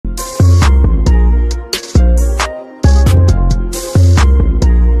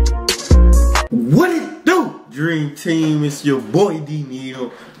Dream Team? It's your boy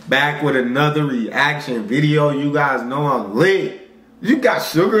D.Neal back with another reaction video. You guys know I'm lit. You got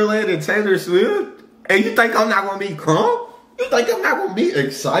Sugarland and Taylor Swift, and you think I'm not gonna be calm? You think I'm not gonna be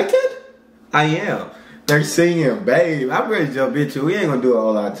excited? I am. They're singing, babe. I'm ready to jump into it. We ain't gonna do a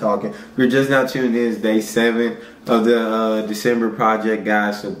whole lot of talking. We're just now tuned in. It's day 7 of the December project,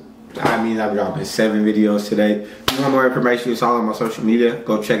 guys. So I'm dropping 7 videos today. If you want more information, it's all on my social media.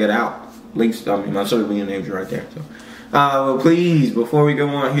 Go check it out. Links, my social media names are right there. So, please, before we go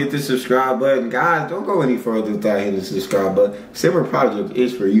on, hit the subscribe button. Guys, don't go any further without hitting the subscribe button. December project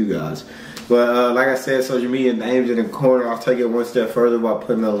is for you guys. But like I said, social media names in the corner. I'll take it one step further by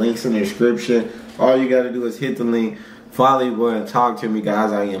putting the links in the description. All you got to do is hit the link, follow me, and talk to me,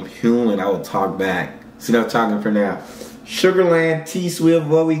 guys. I am human. I will talk back. So enough talking for now. Sugarland, T Swift,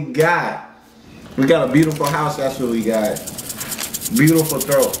 what we got? We got a beautiful house. That's what we got. Beautiful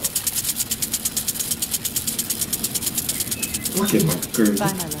throat. Look at my girl.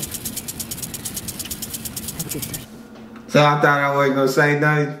 Bye, my love. Have a good day. So I thought I wasn't gonna say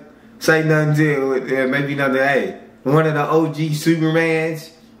nothing. Say nothing to it. Maybe nothing. Hey, one of the OG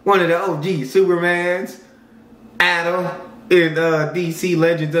Supermans. Adam in DC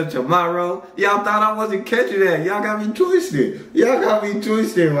Legends of Tomorrow. Y'all thought I wasn't catching that. Y'all got me twisted.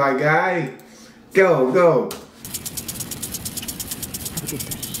 My guy. Go. Have a good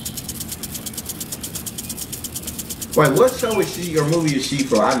day. Wait, what show is she or movie is she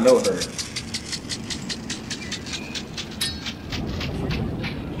for? I know her.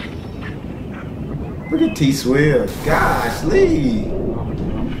 Look at T Swift. Gosh, Lee.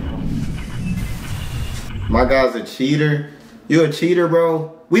 My guy's a cheater. You a cheater,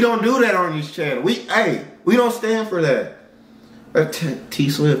 bro? We don't do that on this channel. We don't stand for that. T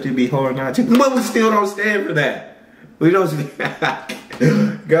Swift, it'd be hard not to. But we still don't stand for that. We don't.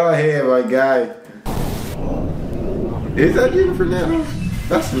 Go ahead, my guy. Is that Jennifer now?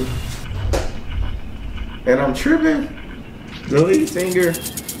 That's it. And I'm tripping. The lead singer.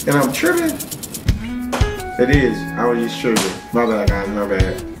 And I'm tripping. It is. I was just tripping. My bad, guys. My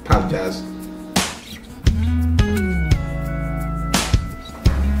bad. Apologize.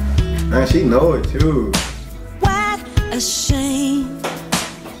 Man, she know it too. What a shame.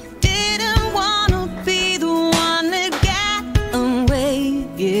 Didn't wanna be the one that got away,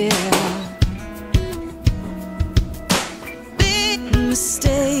 yeah. Big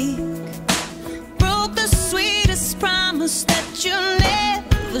mistake. Broke the sweetest promise that you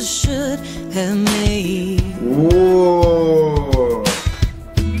never should have made. Whoa.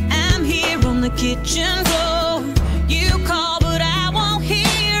 I'm here on the kitchen floor. You call, but I won't hear.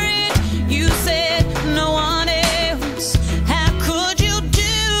 You said no one else. How could you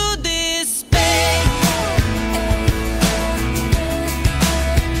do this, babe?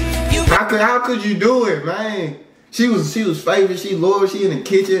 How could you do it, man? She was favorite. She loyal. She in the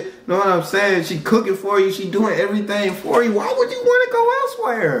kitchen. Know what I'm saying? She cooking for you. She doing everything for you. Why would you want to go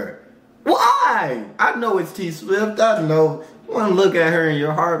elsewhere? Why? I know it's T Swift. I know you want to look at her and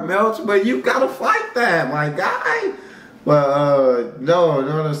your heart melts, but you gotta fight that, my guy. But no, you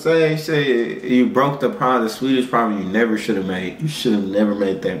know what I'm saying? He said you broke the promise, the sweetest promise you never should have made. You should have never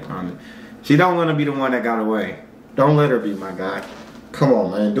made that promise. She don't want to be the one that got away. Don't let her be, my guy. Come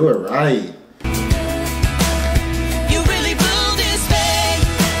on, man, do it right. You really blew this, babe.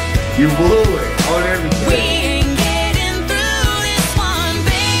 You blew it on everything. We ain't getting through this one,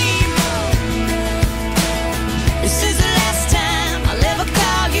 babe. This is the last time I'll ever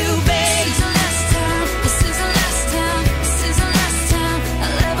call you, babe.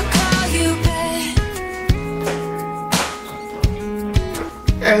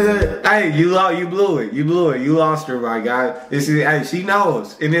 Hey, you blew it. You lost her, my guy. This is, hey, she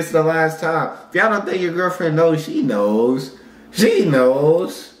knows, and it's the last time. If y'all don't think your girlfriend knows, she knows. She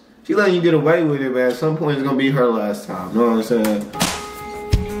knows. She letting you get away with it, but at some point it's gonna be her last time. Know what I'm saying?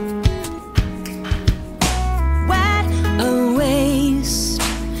 What a waste.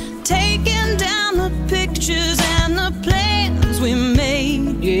 Taking down the pictures and the plans we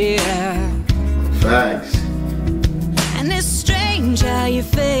made, yeah. Facts. And it's strange how your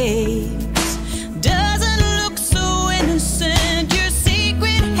face doesn't look so innocent. Your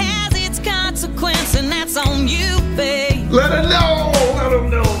secret has its consequence, and that's on you, babe. Let her know. Let them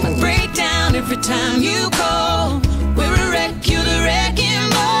know. I break down every time you call. We're a wreck, you're the wrecking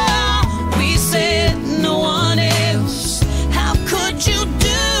ball. We said no one else. How could you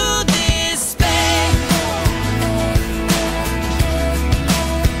do this, babe?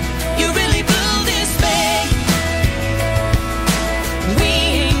 You really blew this, babe. We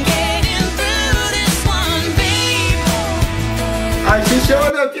ain't getting through this one, babe. Alright, she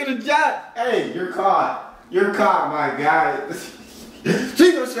showed up to the job. Hey, you're caught. You're caught, my guy.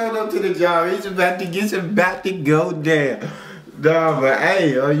 She gonna show up to the job. He's about to get some back to go down. No, but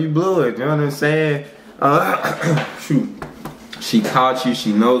hey, you blew it. You know what I'm saying? Shoot. She caught you.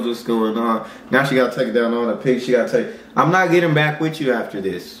 She knows what's going on. Now she gotta take it down on the pic. She gotta take. I'm not getting back with you after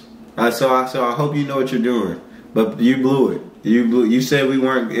this. So I hope you know what you're doing. But you blew it. You said we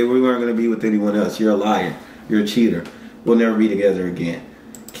weren't gonna be with anyone else. You're a liar. You're a cheater. We'll never be together again.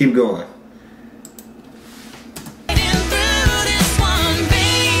 Keep going.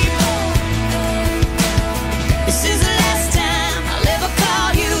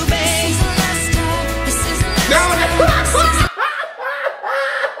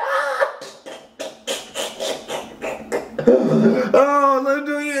 Oh, look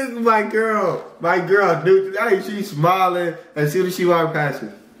at you, my girl, dude. Hey, she's smiling as soon as she walked past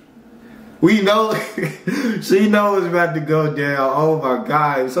us. We know, she knows it's about to go down. Oh my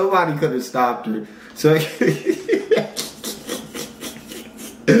God, somebody could have stopped her. So she knew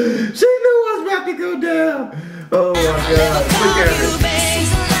it was about to go down. Oh my God, look at her.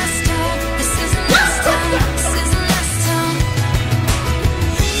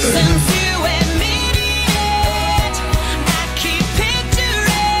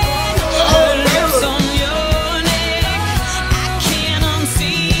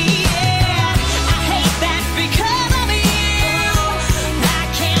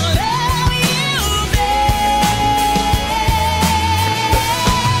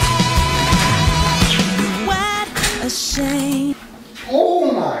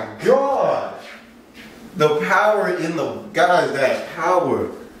 Oh my God! The power in the guys, that power.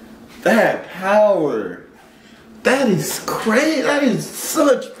 That is crazy. That is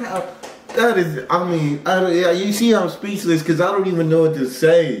such power. That is, I mean, you see I'm speechless because I don't even know what to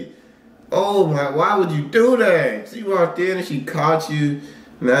say. Oh my, why would you do that? She walked in and she caught you.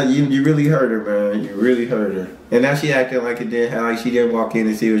 Now you really hurt her, man. You really hurt her. And now she acting like like she didn't walk in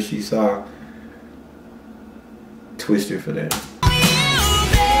and see what she saw. Twister for that.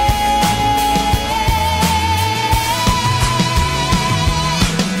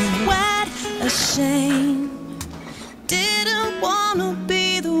 What a shame. Didn't wanna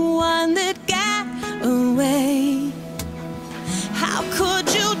be the one that got away. How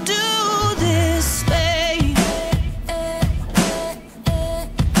could you do this, babe?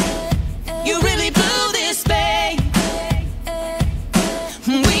 You really blew this, babe.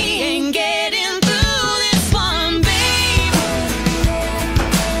 We ain't getting through this one, babe.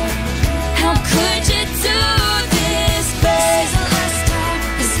 How could you do this, babe?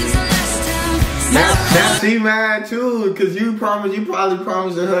 This is the last time. Now she mad too, cause you probably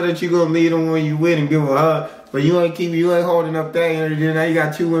promised her that you gonna leave them when you win and give her a hug, but you ain't holding up that energy. Now you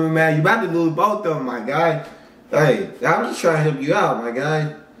got two women mad. You about to lose both of them, my guy. Hey, I'm just trying to help you out, my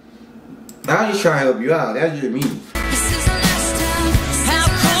guy. I'm just trying to help you out. That's just me.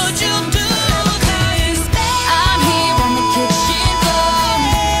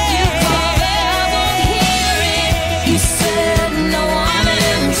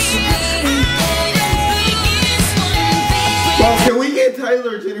 Can we get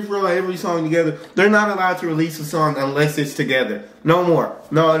Taylor and Jennifer on every song together? They're not allowed to release a song unless it's together. No more.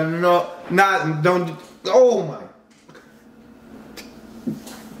 No, don't. Oh my.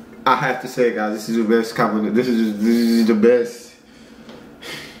 I have to say, guys, this is the best compliment. This is the best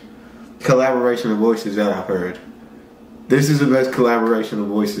collaboration of voices that I've heard. This is the best collaboration of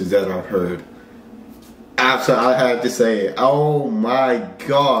voices that I've heard. Absolutely, I have to say it. Oh my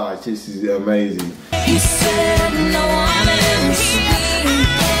gosh, this is amazing. You said no one else.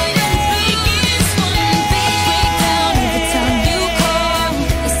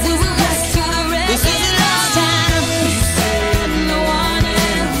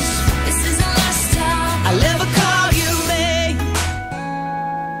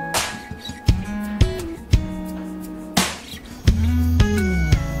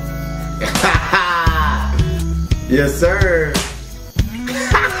 Yes, sir.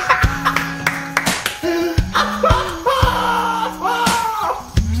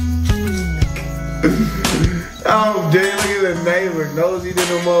 Oh, damn, look at the neighbor. Nosy to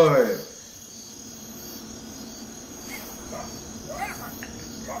the mud.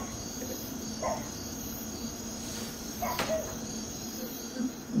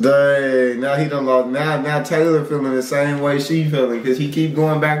 Dang, now he done lost. Now Taylor feeling the same way she feeling because he keep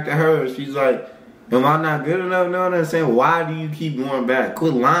going back to her. She's like, am I not good enough? No, what I'm saying? Why do you keep going back?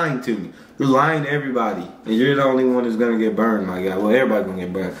 Quit lying to me. You're lying to everybody. And you're the only one that's going to get burned, my guy. Well, everybody's going to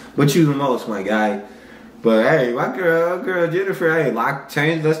get burned. But you the most, my guy. But, hey, my girl Jennifer, hey, let's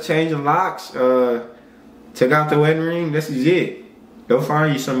change the locks. Took out the wedding ring. This is it. Go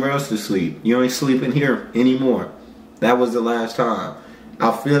find you somewhere else to sleep. You ain't sleeping here anymore. That was the last time.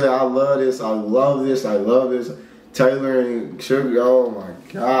 I feel it. I love this. I love this. I love this. Taylor and Sugar. Oh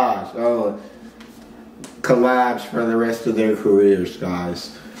my gosh. Oh, collabs for the rest of their careers,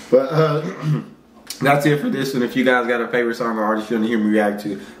 guys. But that's it for this one. If you guys got a favorite song or artist you want to hear me react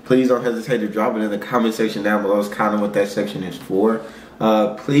to, please don't hesitate to drop it in the comment section down below. It's kind of what that section is for.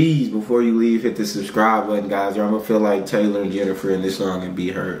 Please, before you leave, hit the subscribe button, guys, or I'm going to feel like Taylor and Jennifer in this song and be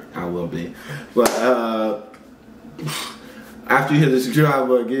hurt. I will be. But after you hit the subscribe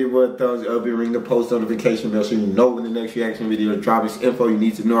button, give it a thumbs up and ring the post notification bell so you know when the next reaction video drops. Info you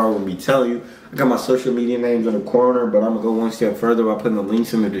need to know, I will be telling you. I got my social media names in the corner, but I'm going to go one step further by putting the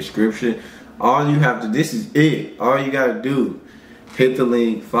links in the description. All you have to, this is it. All you got to do, hit the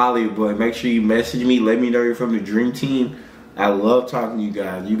link, follow your boy. Make sure you message me. Let me know you're from the Dream Team. I love talking to you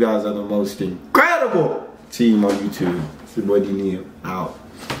guys. You guys are the most incredible team on YouTube. It's your boy D.Neal. Out.